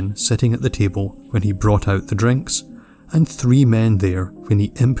 3 men sitting at the table when he brought out the drinks, and 3 men there when he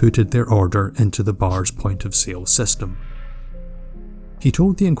inputted their order into the bar's point of sale system. He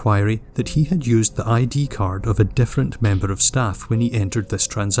told the inquiry that he had used the ID card of a different member of staff when he entered this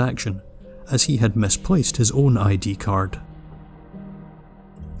transaction, as he had misplaced his own ID card.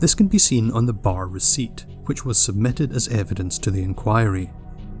 This can be seen on the bar receipt, which was submitted as evidence to the inquiry.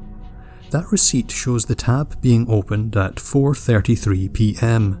 That receipt shows the tab being opened at 4:33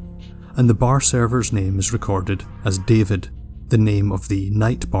 p.m, and the bar server's name is recorded as David, the name of the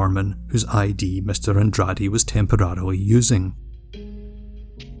night barman whose ID Mr. Andrade was temporarily using.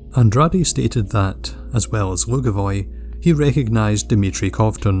 Andrade stated that, as well as Lugovoy, he recognised Dmitry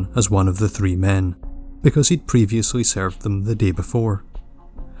Kovtun as one of the 3 men, because he'd previously served them the day before.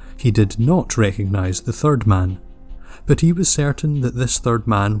 He did not recognise the 3rd man, but he was certain that this 3rd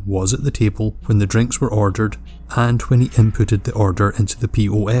man was at the table when the drinks were ordered and when he inputted the order into the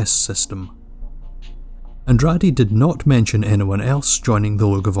POS system. Andrade did not mention anyone else joining the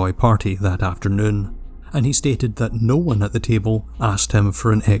Lugovoy party that afternoon, and he stated that no one at the table asked him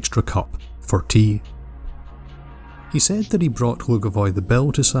for an extra cup for tea. He said that he brought Lugovoy the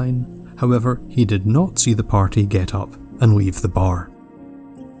bill to sign, however, he did not see the party get up and leave the bar.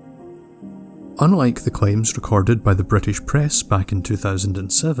 Unlike the claims recorded by the British press back in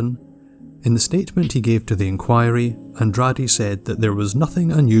 2007, in the statement he gave to the inquiry, Andrade said that there was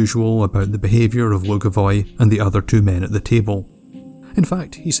nothing unusual about the behaviour of Lugovoy and the other two men at the table. In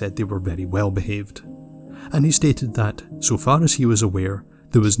fact, he said they were very well behaved. And he stated that, so far as he was aware,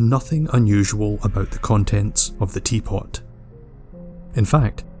 there was nothing unusual about the contents of the teapot. In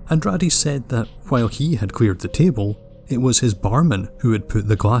fact, Andrade said that while he had cleared the table, it was his barman who had put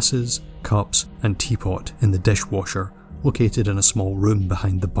the glasses, cups and teapot in the dishwasher located in a small room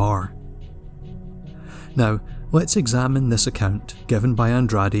behind the bar. Now, let's examine this account given by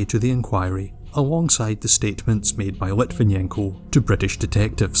Andrade to the inquiry alongside the statements made by Litvinenko to British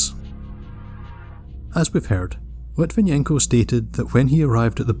detectives. As we've heard, Litvinenko stated that when he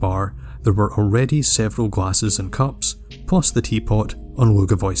arrived at the bar, there were already several glasses and cups, plus the teapot, on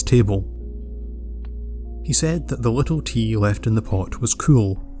Lugovoy's table. He said that the little tea left in the pot was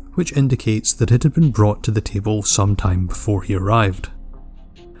cool, which indicates that it had been brought to the table some time before he arrived.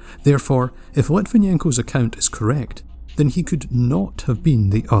 Therefore, if Litvinenko's account is correct, then he could not have been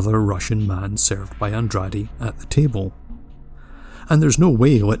the other Russian man served by Andrade at the table. And there's no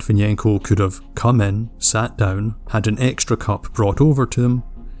way Litvinenko could have come in, sat down, had an extra cup brought over to him,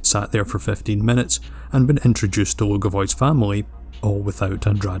 sat there for 15 minutes, and been introduced to Lugovoy's family, all without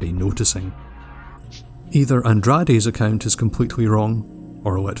Andrade noticing. Either Andrade's account is completely wrong,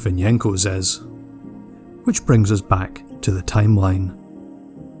 or Litvinenko's is. Which brings us back to the timeline.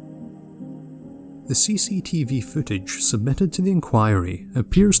 The CCTV footage submitted to the inquiry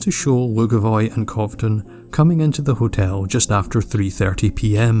appears to show Lugovoy and Kovtun coming into the hotel just after 3:30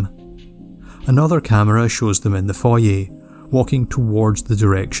 p.m. Another camera shows them in the foyer, walking towards the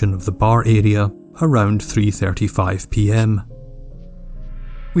direction of the bar area around 3:35 p.m.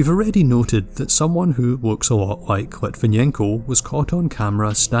 We've already noted that someone who looks a lot like Litvinenko was caught on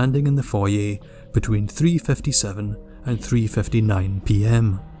camera standing in the foyer between 3:57 and 3:59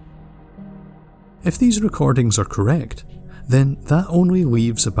 p.m. If these recordings are correct, then that only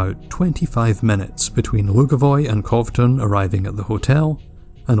leaves about 25 minutes between Lugovoy and Kovtun arriving at the hotel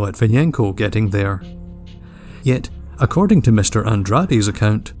and Litvinenko getting there. Yet, according to Mr. Andrade's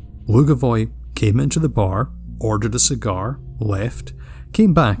account, Lugovoy came into the bar, ordered a cigar, left,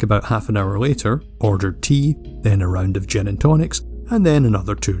 came back about half an hour later, ordered tea, then a round of gin and tonics, and then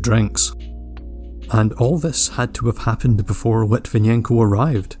another 2 drinks. And all this had to have happened before Litvinenko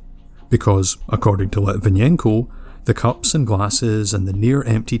arrived, because, according to Litvinenko, the cups and glasses and the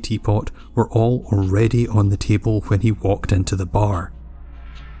near-empty teapot were all already on the table when he walked into the bar.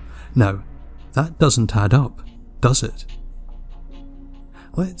 Now, that doesn't add up, does it?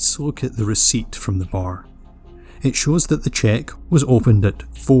 Let's look at the receipt from the bar. It shows that the check was opened at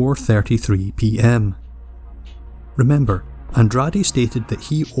 4:33 p.m. Remember, Andrade stated that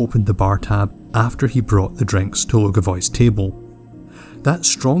he opened the bar tab after he brought the drinks to Lugovoy's table. That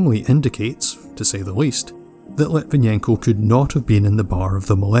strongly indicates, to say the least, that Litvinenko could not have been in the bar of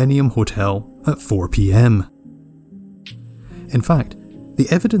the Millennium Hotel at 4 p.m. In fact, the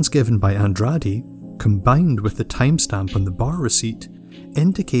evidence given by Andrade, combined with the timestamp on the bar receipt,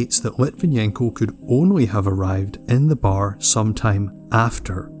 indicates that Litvinenko could only have arrived in the bar sometime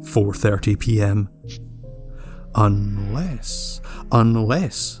after 4:30 p.m. Unless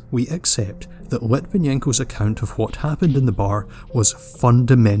we accept that Litvinenko's account of what happened in the bar was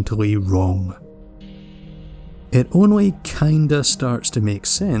fundamentally wrong. It only kinda starts to make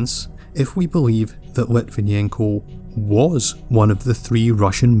sense if we believe that Litvinenko was one of the 3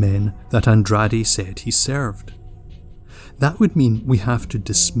 Russian men that Andrade said he served. That would mean we have to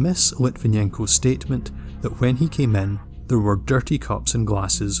dismiss Litvinenko's statement that when he came in, there were dirty cups and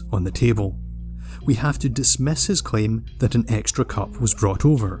glasses on the table. We have to dismiss his claim that an extra cup was brought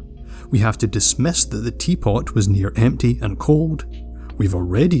over. We have to dismiss that the teapot was near empty and cold. We've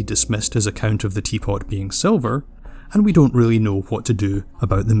already dismissed his account of the teapot being silver, and we don't really know what to do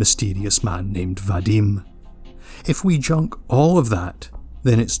about the mysterious man named Vadim. If we junk all of that,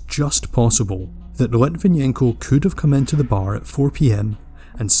 then it's just possible that Litvinenko could have come into the bar at 4 p.m.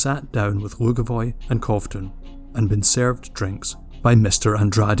 and sat down with Lugovoy and Kovtun and been served drinks by Mr.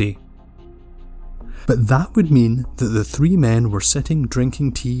 Andrade. But that would mean that the 3 men were sitting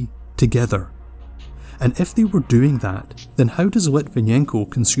drinking tea together. And if they were doing that, then how does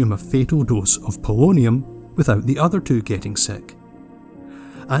Litvinenko consume a fatal dose of polonium without the other 2 getting sick?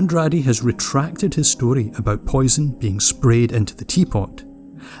 Andrade has retracted his story about poison being sprayed into the teapot,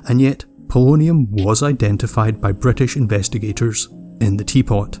 and yet polonium was identified by British investigators in the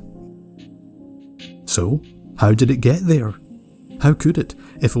teapot. So, How did it get there? How could it,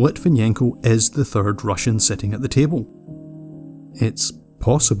 if Litvinenko is the third Russian sitting at the table? It's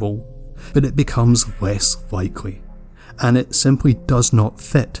possible, but it becomes less likely, and it simply does not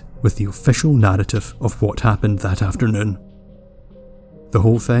fit with the official narrative of what happened that afternoon. The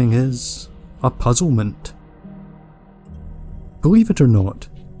whole thing is a puzzlement. Believe it or not,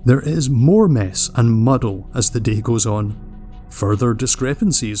 there is more mess and muddle as the day goes on. Further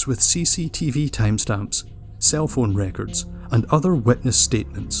discrepancies with CCTV timestamps, cell phone records, and other witness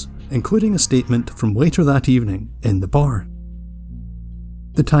statements, including a statement from later that evening in the bar.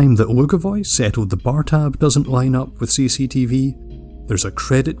 The time that Lugovoy settled the bar tab doesn't line up with CCTV. There's a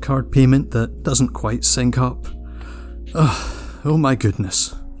credit card payment that doesn't quite sync up. Oh my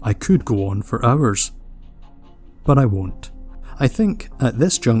goodness, I could go on for hours. But I won't. I think at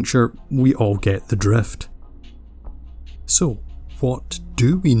this juncture we all get the drift. So, what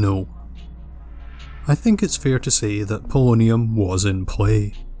do we know? I think it's fair to say that polonium was in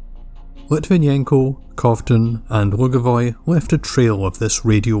play. Litvinenko, Kovtun and Lugovoy left a trail of this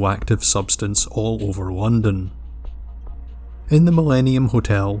radioactive substance all over London. In the Millennium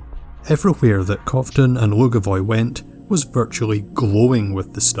Hotel, everywhere that Kovtun and Lugovoy went was virtually glowing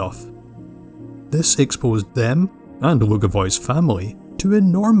with the stuff. This exposed them, and Lugovoy's family, to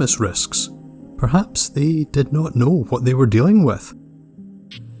enormous risks. Perhaps they did not know what they were dealing with.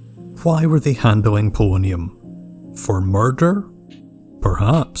 Why were they handling polonium? For murder?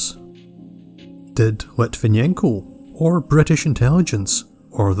 Perhaps. Did Litvinenko, or British intelligence,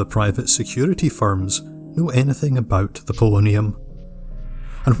 or the private security firms know anything about the polonium?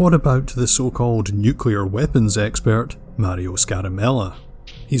 And what about the so-called nuclear weapons expert, Mario Scaramella?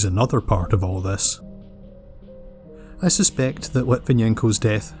 He's another part of all this. I suspect that Litvinenko's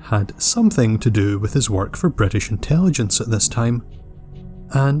death had something to do with his work for British intelligence at this time.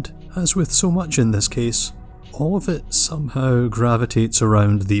 And, as with so much in this case, all of it somehow gravitates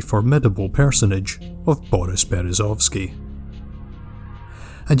around the formidable personage of Boris Berezovsky.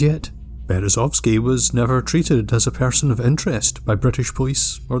 And yet, Berezovsky was never treated as a person of interest by British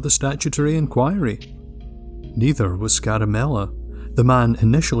police or the statutory inquiry. Neither was Scaramella, the man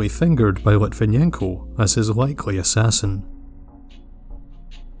initially fingered by Litvinenko as his likely assassin.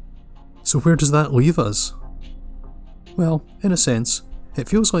 So where does that leave us? Well, in a sense, it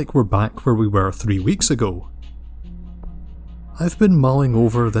feels like we're back where we were 3 weeks ago. I've been mulling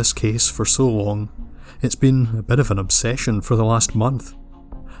over this case for so long. It's been a bit of an obsession for the last month.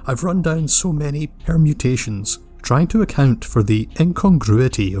 I've run down so many permutations, trying to account for the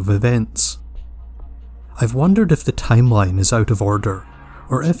incongruity of events. I've wondered if the timeline is out of order,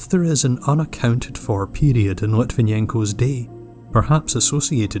 or if there is an unaccounted for period in Litvinenko's day, perhaps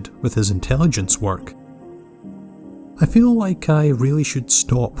associated with his intelligence work. I feel like I really should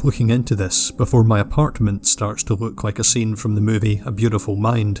stop looking into this before my apartment starts to look like a scene from the movie A Beautiful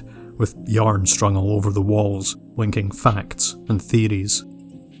Mind, with yarn strung all over the walls, linking facts and theories.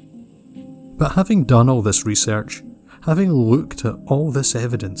 But having done all this research, having looked at all this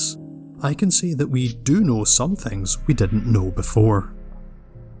evidence, I can see that we do know some things we didn't know before.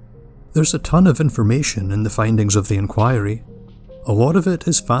 There's a ton of information in the findings of the inquiry. A lot of it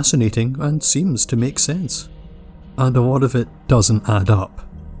is fascinating and seems to make sense. And a lot of it doesn't add up.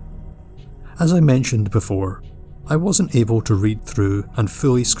 As I mentioned before, I wasn't able to read through and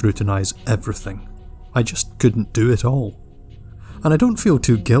fully scrutinise everything. I just couldn't do it all. And I don't feel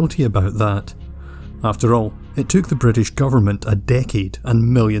too guilty about that. After all, it took the British government a decade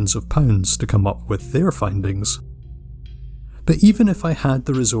and millions of pounds to come up with their findings. But even if I had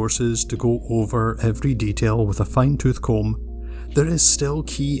the resources to go over every detail with a fine-tooth comb, there is still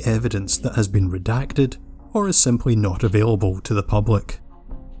key evidence that has been redacted or is simply not available to the public.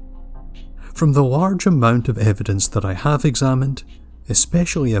 From the large amount of evidence that I have examined,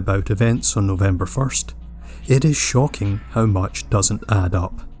 especially about events on November 1st, it is shocking how much doesn't add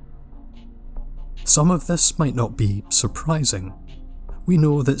up. Some of this might not be surprising. We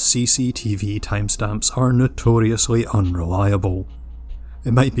know that CCTV timestamps are notoriously unreliable.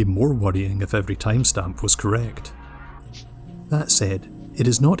 It might be more worrying if every timestamp was correct. That said, it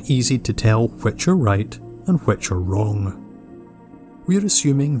is not easy to tell which are right and which are wrong. We're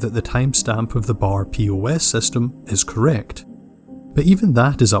assuming that the timestamp of the bar POS system is correct, but even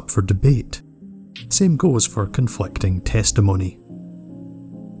that is up for debate. Same goes for conflicting testimony.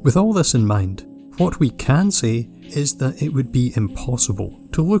 With all this in mind, what we can say is that it would be impossible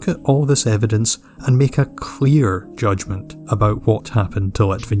to look at all this evidence and make a clear judgment about what happened to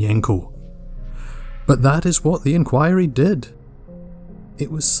Litvinenko. But that is what the inquiry did. It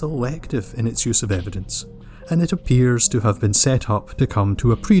was selective in its use of evidence, and it appears to have been set up to come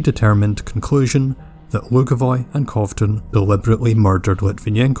to a predetermined conclusion that Lugovoy and Kovtun deliberately murdered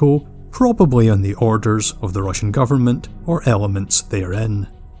Litvinenko, probably on the orders of the Russian government or elements therein.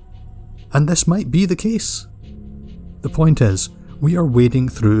 And this might be the case. The point is, we are wading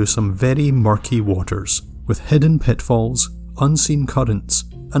through some very murky waters, with hidden pitfalls, unseen currents,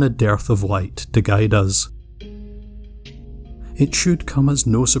 and a dearth of light to guide us. It should come as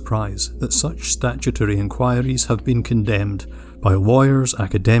no surprise that such statutory inquiries have been condemned by lawyers,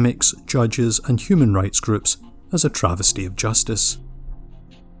 academics, judges, and human rights groups as a travesty of justice.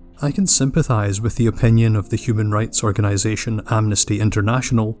 I can sympathise with the opinion of the human rights organisation Amnesty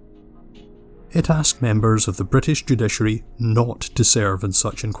International. It asked members of the British judiciary not to serve in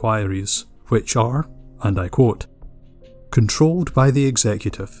such inquiries, which are, and I quote, controlled by the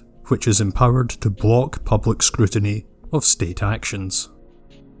executive, which is empowered to block public scrutiny of state actions.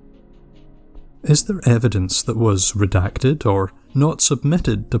 Is there evidence that was redacted or not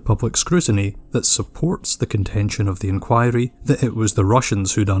submitted to public scrutiny that supports the contention of the inquiry that it was the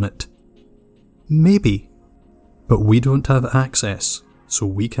Russians who done it? Maybe. But we don't have access, so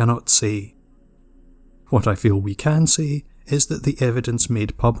we cannot say. What I feel we can say is that the evidence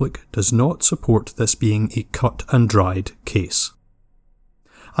made public does not support this being a cut and dried case.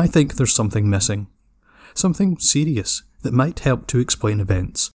 I think there's something missing. Something serious that might help to explain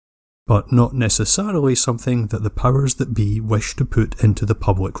events, but not necessarily something that the powers that be wish to put into the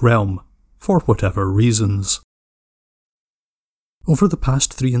public realm, for whatever reasons. Over the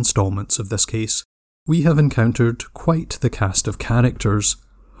past 3 installments of this case, we have encountered quite the cast of characters,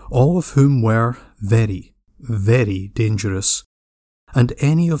 all of whom were very, very dangerous, and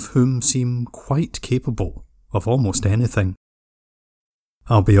any of whom seem quite capable of almost anything.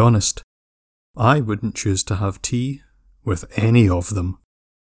 I'll be honest, I wouldn't choose to have tea with any of them.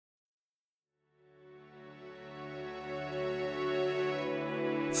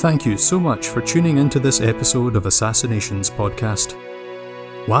 Thank you so much for tuning into this episode of Assassinations Podcast.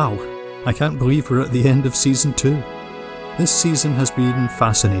 Wow, I can't believe we're at the end of Season 2. This season has been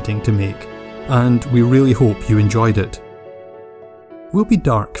fascinating to make, and we really hope you enjoyed it. We'll be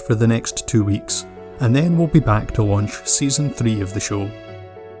dark for the next 2 weeks, and then we'll be back to launch Season 3 of the show.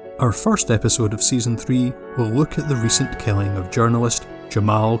 Our first episode of Season 3 will look at the recent killing of journalist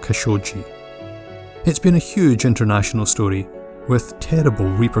Jamal Khashoggi. It's been a huge international story, with terrible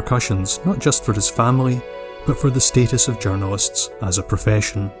repercussions not just for his family, but for the status of journalists as a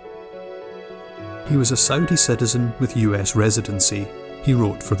profession. He was a Saudi citizen with US residency, he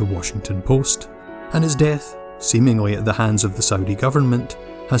wrote for the Washington Post, and his death, seemingly at the hands of the Saudi government,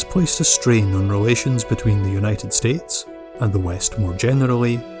 has placed a strain on relations between the United States, and the West more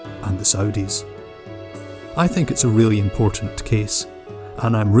generally, and the Saudis. I think it's a really important case,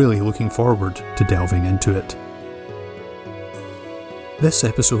 and I'm really looking forward to delving into it. This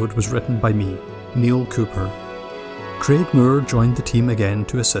episode was written by me, Neil Cooper. Craig Moore joined the team again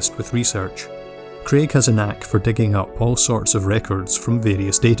to assist with research. Craig has a knack for digging up all sorts of records from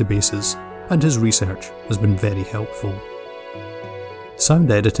various databases, and his research has been very helpful. Sound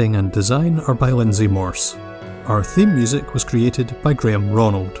editing and design are by Lindsay Morse. Our theme music was created by Graham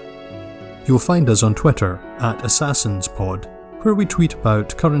Ronald. You'll find us on Twitter at AssassinsPod, where we tweet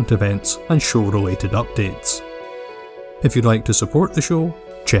about current events and show-related updates. If you'd like to support the show,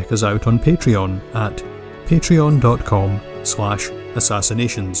 check us out on Patreon at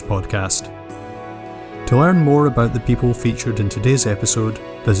patreon.com/assassinationspodcast. To learn more about the people featured in today's episode,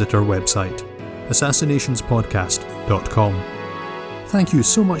 visit our website, assassinationspodcast.com. Thank you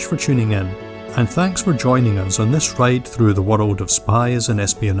so much for tuning in, and thanks for joining us on this ride through the world of spies and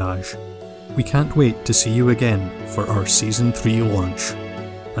espionage. We can't wait to see you again for our Season 3 launch.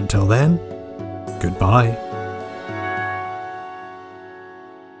 Until then, goodbye.